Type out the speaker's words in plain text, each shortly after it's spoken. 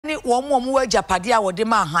womu wajapade a wode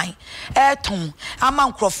ma han eton ama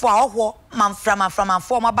nkrofo a ohwo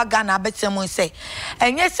manframaframafo ma baga na abetemu se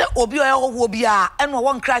enye se obi ohwo bi a eno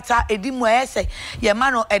wo nkrata edimu ese ye ma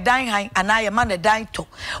no edan han ana ye ma no edan to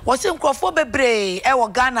wo se nkrofo bebre e wo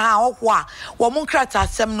Ghana ha ohwo a wo mu nkrata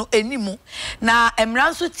asem no enimu na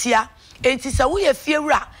emranso tia enti se wo ye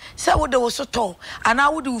fiewura se wo de wo soto ana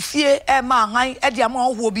wo de ufie e ma han e de ama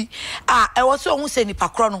ohwo bi a e wo so hu se nipa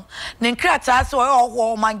kro no ne nkrata se wo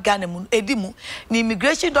ohwo man Ghana mu edimu ni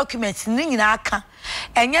immigration documents ni nyina aka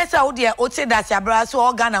enye se wo de o te dase abra so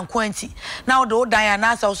o Ghana kwanti na wo de wo dan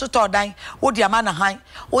ana se wo soto dan wo de ama na han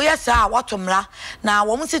wo yesa watomra na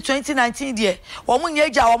wo mu se 2019 de wo mu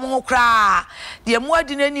nyeja wo mu kra de mu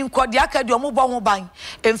adi nani nko de aka de wo mu bo ho ban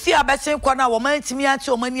emfi abesen ko na wo mantimi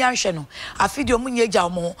ate wo mani anhwe no afi de wo mu nyeja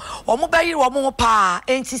wo mu bayiri wo mu pa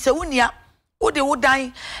enti se wunia wo de wo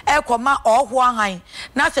dan e koma ohwo ahan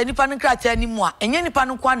na se nipa no krata ni mu a enye nipa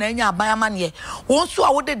no kwa na enya aban amane wo nso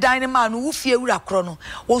a wo de dan ne ma no wo fie wura kro no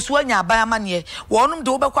wo nso anya aban amane wonum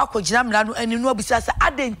de wo bekwa kogina mra no ani no obisa se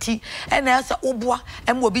adenti e na se oboa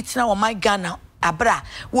e mo obi tina wo man Ghana abra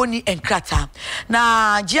woni enkrata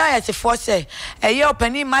na GIS force eye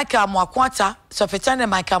opani Michael Mwakwata sofetane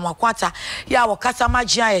Michael Mwakwata ya wakasa ma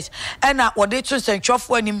GIS e na wode to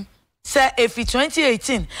sentwofo anim se efi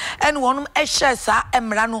 2018 en wonum ehye sa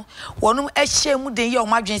emra no wonum ehye mu den ye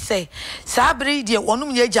omadwen se sa bere die wonum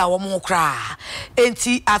ye gya wo mo kra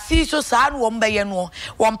enti afi so sa no won beye no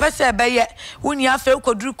won pese beye woni afa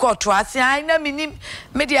koduru court ase an na minim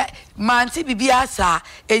media manti bibia sa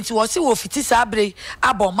enti wo se wo fiti sa bere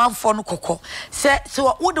abon manfo no kokko se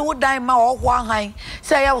so wo de wo dan ma wo ho ahan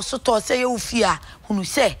se ye wo soto se ye wo fia hunu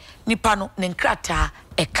se nipa no ne nkrata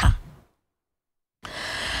eka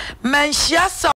Menshia